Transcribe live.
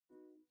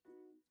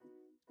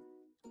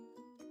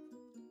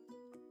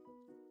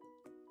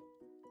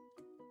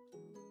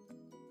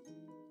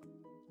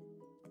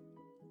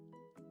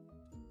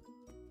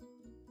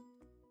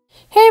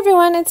Hey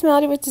everyone, it's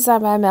Melody with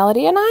Design by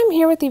Melody, and I'm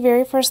here with the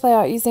very first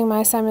layout using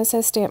my Simon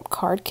Says Stamp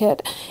card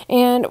kit.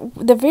 And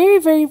the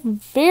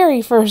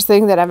very first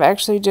thing that I'm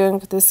actually doing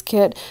with this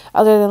kit,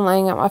 other than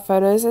laying out my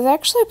photos, is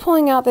actually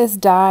pulling out this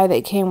die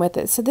that came with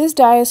it. So this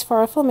die is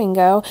for a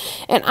flamingo,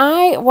 and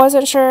I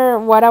wasn't sure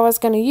what I was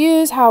going to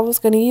use, how I was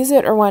going to use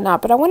it, or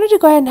whatnot, but I wanted to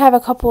go ahead and have a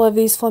couple of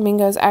these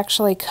flamingos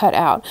actually cut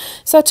out.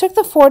 So I took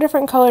the 4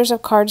 different colors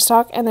of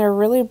cardstock, and they're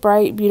really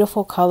bright,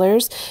 beautiful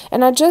colors,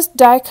 and I just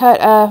die cut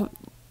a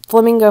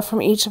flamingo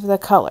from each of the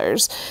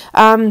colors.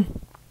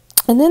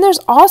 And then there's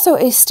also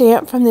a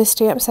stamp from this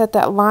stamp set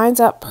that lines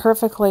up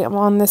perfectly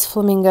on this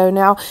flamingo.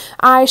 Now,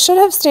 I should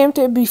have stamped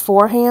it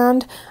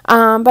beforehand,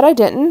 but I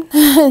didn't.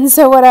 And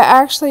so what I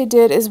actually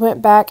did is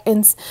went back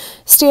and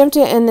stamped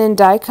it and then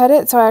die cut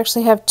it. So I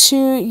actually have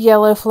 2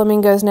 yellow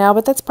flamingos now,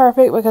 but that's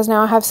perfect because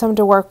now I have some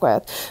to work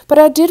with. But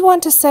I did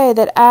want to say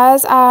that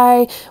as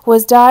I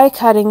was die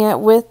cutting it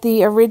with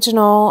the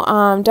original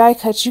die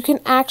cuts, you can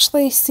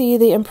actually see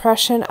the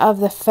impression of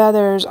the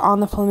feathers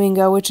on the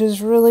flamingo, which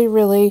is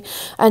really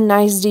a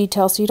nice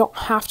detail. So you don't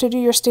have to do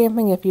your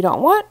stamping if you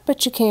don't want,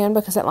 but you can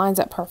because it lines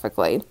up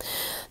perfectly.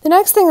 The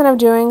next thing that I'm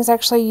doing is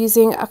actually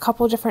using a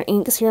couple different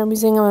inks here. I'm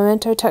using a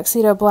Memento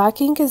Tuxedo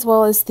black ink as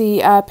well as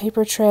the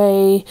Paper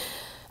Tray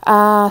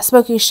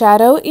Smoky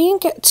Shadow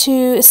ink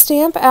to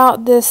stamp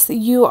out this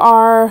You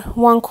Are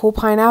One Cool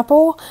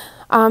Pineapple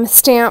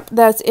stamp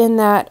that's in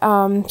that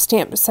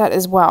stamp set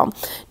as well.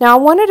 Now I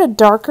wanted a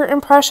darker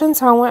impression,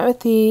 so I went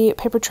with the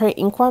Paper Tray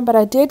ink one, but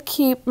I did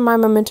keep my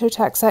Memento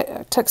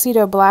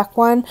Tuxedo black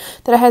one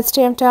that I had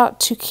stamped out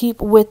to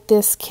keep with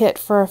this kit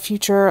for a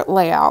future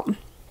layout.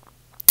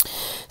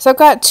 So I've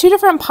got 2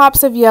 different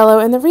pops of yellow,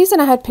 and the reason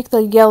I had picked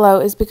the yellow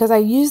is because I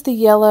used the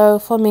yellow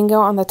flamingo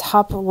on the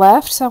top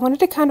left, so I wanted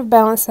to kind of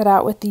balance that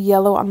out with the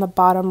yellow on the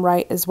bottom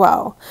right as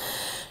well.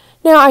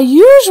 Now, I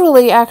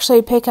usually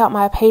actually pick out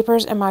my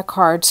papers and my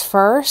cards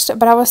first,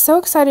 but I was so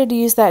excited to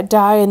use that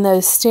die in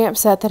the stamp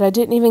set that I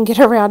didn't even get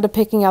around to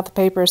picking out the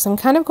papers. So I'm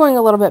kind of going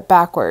a little bit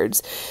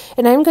backwards.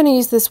 And I'm going to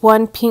use this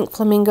one pink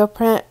flamingo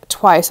print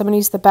twice. I'm going to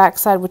use the back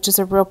side, which is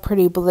a real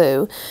pretty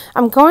blue.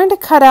 I'm going to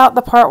cut out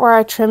the part where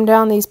I trim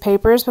down these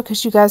papers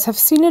because you guys have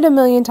seen it a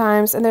million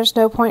times and there's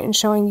no point in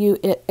showing you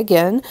it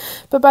again.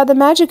 But by the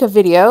magic of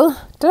video,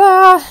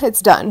 ta-da,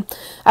 it's done.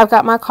 I've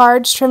got my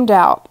cards trimmed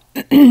out.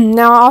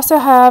 Now I also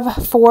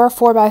have 4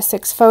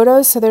 4x6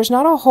 photos, so there's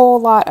not a whole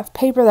lot of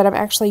paper that I'm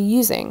actually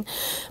using.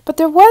 But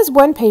there was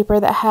one paper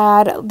that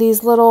had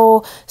these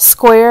little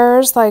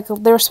squares, like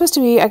they were supposed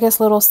to be, I guess,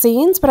 little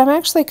scenes, but I'm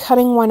actually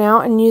cutting one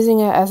out and using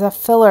it as a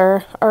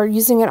filler, or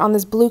using it on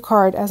this blue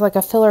card as like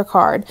a filler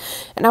card.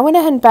 And I went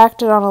ahead and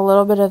backed it on a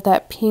little bit of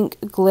that pink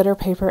glitter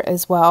paper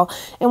as well.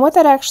 And what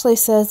that actually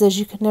says is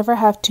you can never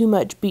have too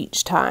much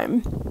beach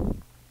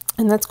time.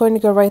 And that's going to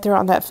go right there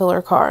on that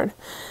filler card.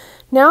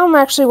 Now I'm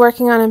actually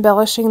working on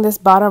embellishing this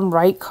bottom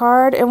right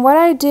card, and what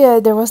I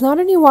did, there was not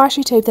any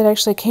washi tape that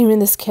actually came in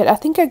this kit. I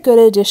think a good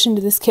addition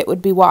to this kit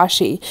would be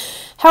washi.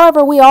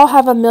 However, we all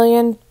have a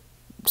million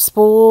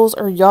spools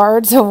or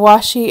yards of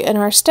washi in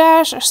our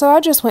stash, so I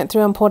just went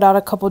through and pulled out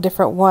a couple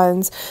different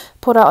ones.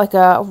 Pulled out like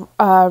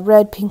a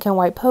red, pink, and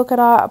white polka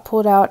dot. I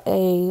pulled out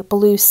a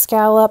blue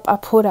scallop. I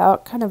pulled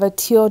out kind of a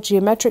teal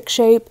geometric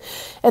shape,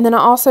 and then I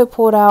also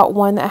pulled out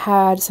one that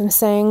had some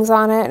sayings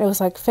on it. It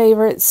was like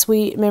favorite,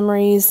 sweet,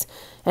 memories,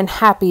 and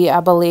happy,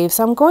 I believe.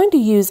 So I'm going to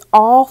use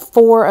all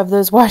 4 of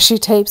those washi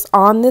tapes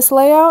on this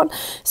layout,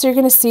 so you're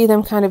going to see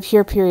them kind of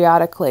here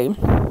periodically.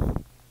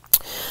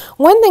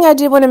 One thing I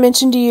did want to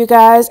mention to you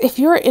guys, if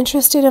you're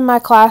interested in my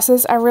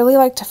classes, I really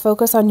like to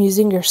focus on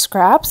using your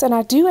scraps, and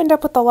I do end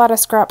up with a lot of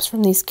scraps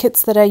from these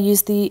kits that I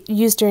use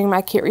during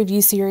my kit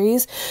review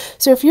series.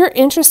 So if you're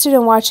interested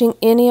in watching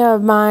any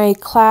of my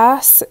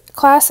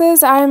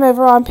classes, I am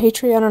over on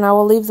Patreon, and I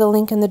will leave the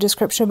link in the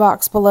description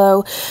box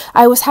below.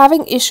 I was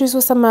having issues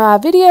with some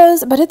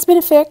videos, but it's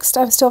been fixed.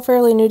 I'm still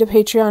fairly new to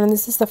Patreon, and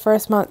this is the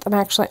first month I'm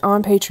actually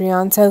on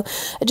Patreon, so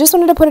I just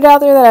wanted to put it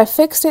out there that I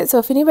fixed it. So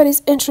if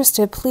anybody's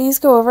interested, please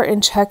go over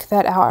and check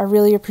that out. I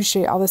really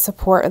appreciate all the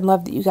support and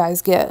love that you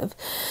guys give.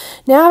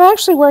 Now I'm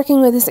actually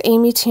working with this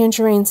Amy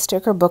Tangerine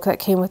sticker book that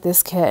came with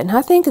this kit, and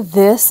I think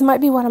this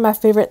might be one of my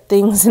favorite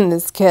things in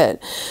this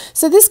kit.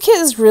 So this kit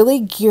is really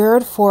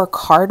geared for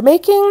card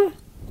making,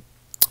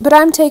 but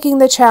I'm taking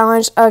the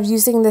challenge of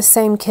using the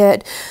same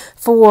kit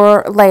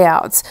for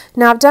layouts.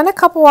 Now I've done a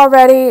couple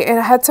already, and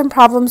I had some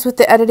problems with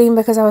the editing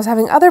because I was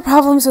having other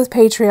problems with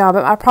Patreon,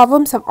 but my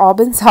problems have all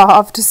been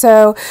solved,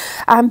 so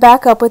I'm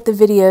back up with the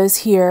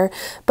videos here.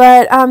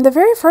 But the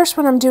very first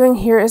one I'm doing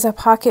here is a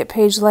pocket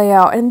page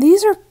layout, and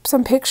these are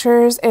some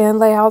pictures and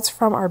layouts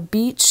from our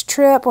beach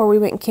trip where we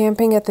went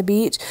camping at the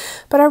beach.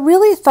 But I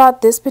really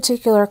thought this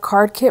particular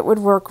card kit would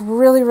work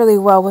really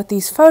well with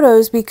these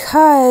photos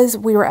because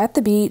we were at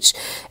the beach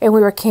and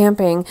we were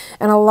camping,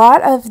 and a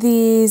lot of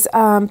these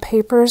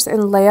papers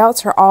and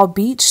layouts are all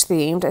beach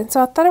themed, and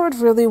so I thought it would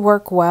really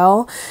work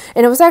well.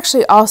 And it was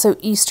actually also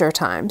Easter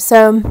time,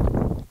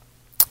 so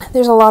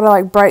there's a lot of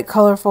like bright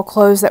colorful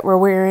clothes that we're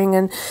wearing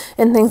and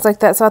things like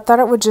that. So I thought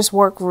it would just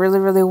work really,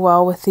 really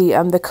well with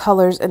the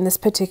colors in this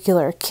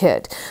particular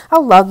kit. I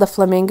love the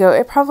flamingo.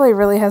 It probably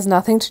really has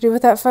nothing to do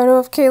with that photo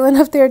of Kaylin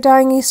up there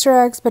dyeing Easter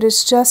eggs, but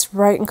it's just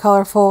bright and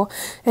colorful,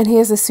 and he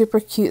has a super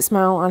cute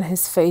smile on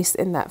his face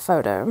in that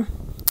photo.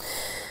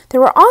 There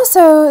were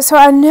also, so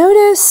I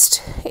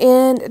noticed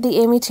in the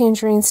Amy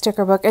Tangerine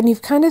sticker book, and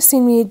you've kind of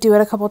seen me do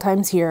it a couple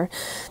times here,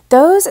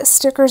 those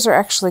stickers are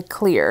actually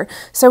clear.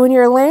 So when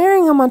you're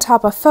layering them on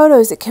top of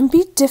photos, it can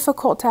be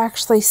difficult to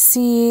actually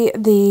see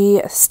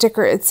the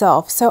sticker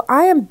itself. So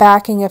I am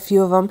backing a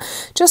few of them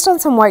just on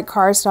some white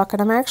cardstock,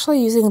 and I'm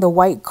actually using the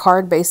white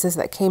card bases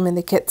that came in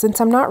the kit.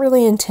 Since I'm not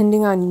really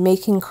intending on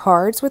making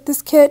cards with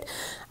this kit,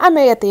 I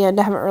may at the end,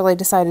 I haven't really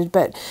decided,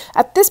 but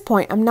at this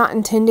point I'm not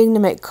intending to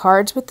make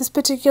cards with this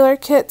particular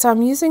kit, so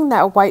I'm using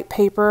that white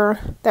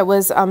paper that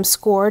was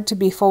scored to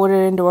be folded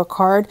into a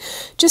card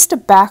just to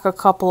back a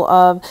couple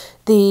of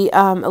the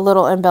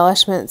little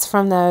embellishments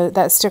from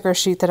that sticker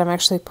sheet that I'm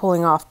actually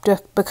pulling off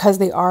because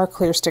they are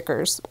clear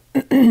stickers.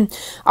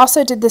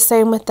 Also did the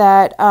same with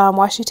that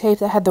washi tape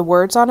that had the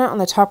words on it on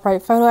the top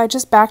right photo. I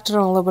just backed it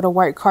on a little bit of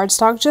white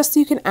cardstock just so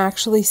you can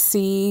actually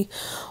see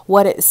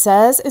what it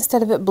says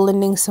instead of it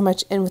blending so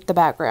much in with the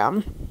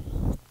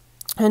background.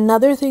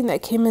 Another thing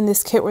that came in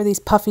this kit were these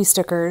puffy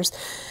stickers,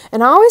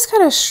 and I always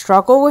kind of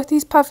struggle with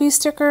these puffy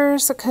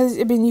stickers because,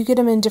 I mean, you get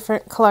them in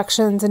different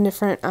collections and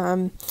different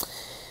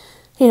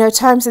you know,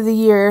 times of the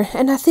year,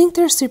 and I think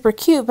they're super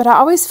cute, but I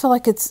always feel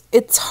like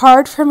it's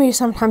hard for me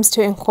sometimes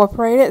to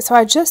incorporate it. So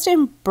I just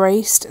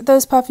embraced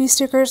those puffy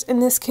stickers in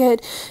this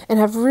kit and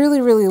have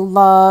really, really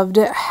loved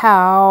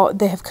how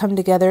they have come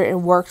together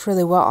and worked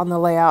really well on the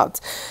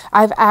layouts.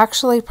 I've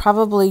actually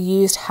probably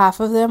used half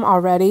of them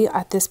already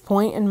at this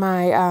point in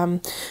my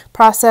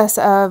process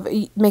of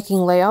making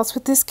layouts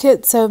with this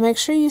kit, so make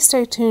sure you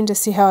stay tuned to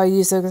see how I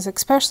use those,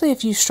 especially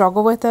if you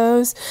struggle with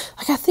those.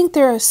 Like, I think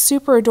they're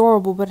super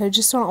adorable, but I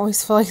just don't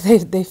always feel like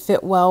they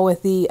fit well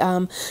with the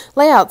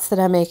layouts that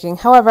I'm making.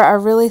 However, I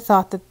really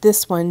thought that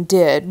this one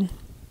did.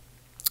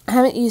 I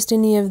haven't used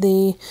any of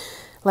the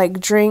like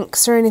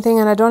drinks or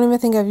anything, and I don't even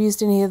think I've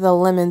used any of the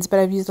lemons, but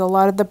I've used a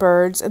lot of the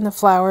birds and the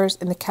flowers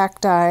and the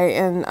cacti,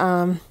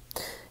 and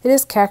it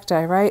is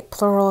cacti, right?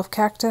 Plural of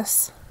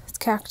cactus. It's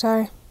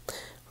cacti.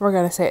 We're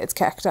gonna say it's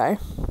cacti.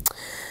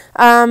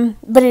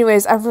 But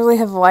anyways, I really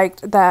have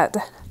liked that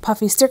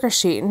puffy sticker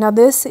sheet. Now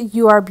this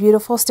You Are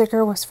Beautiful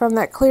sticker was from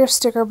that clear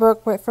sticker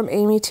book from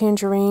Amy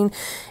Tangerine,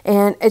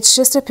 and it's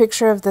just a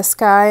picture of the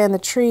sky and the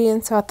tree,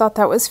 and so I thought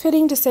that was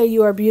fitting to say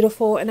you are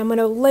beautiful. And I'm going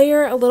to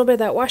layer a little bit of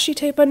that washi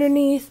tape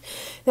underneath.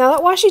 Now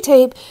that washi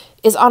tape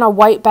is on a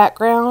white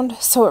background,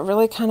 so it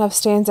really kind of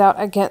stands out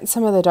against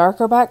some of the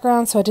darker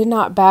background, so I did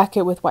not back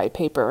it with white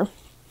paper.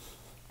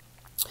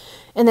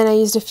 And then I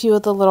used a few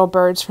of the little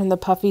birds from the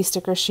puffy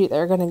sticker sheet that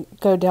are going to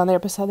go down there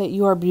beside that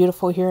You Are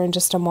Beautiful here in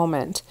just a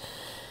moment.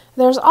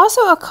 There's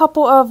also a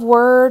couple of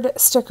word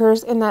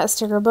stickers in that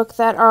sticker book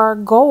that are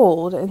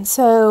gold. And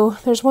so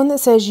there's one that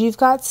says You've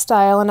Got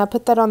Style, and I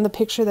put that on the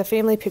picture, the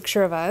family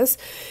picture of us.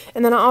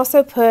 And then I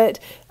also put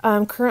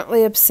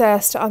Currently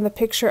Obsessed on the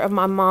picture of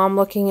my mom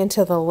looking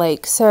into the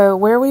lake. So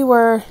where we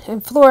were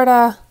in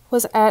Florida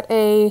was at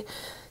a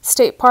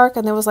state park,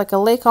 and there was like a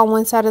lake on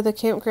one side of the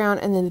campground,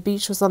 and then the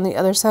beach was on the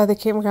other side of the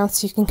campground,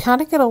 so you can kind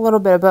of get a little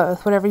bit of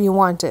both, whatever you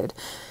wanted.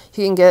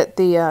 You can get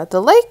the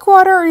lake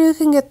water, or you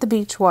can get the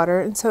beach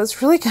water, and so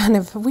it's really kind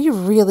of, we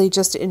really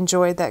just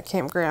enjoyed that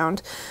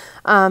campground.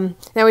 Now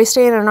we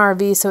stay in an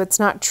RV, so it's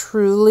not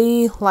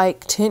truly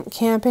like tent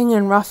camping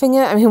and roughing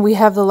it. I mean, we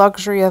have the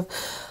luxury of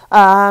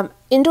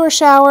indoor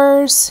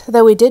showers,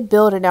 though we did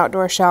build an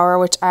outdoor shower,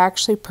 which I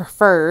actually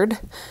preferred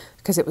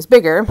because it was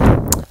bigger,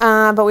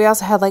 but we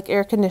also had like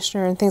air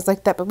conditioner and things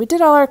like that, but we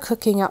did all our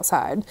cooking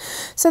outside.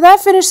 So that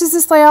finishes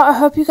this layout. I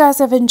hope you guys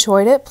have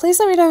enjoyed it. Please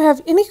let me know if you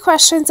have any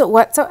questions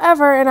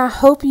whatsoever, and I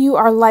hope you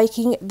are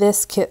liking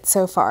this kit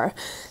so far.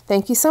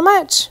 Thank you so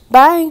much.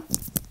 Bye.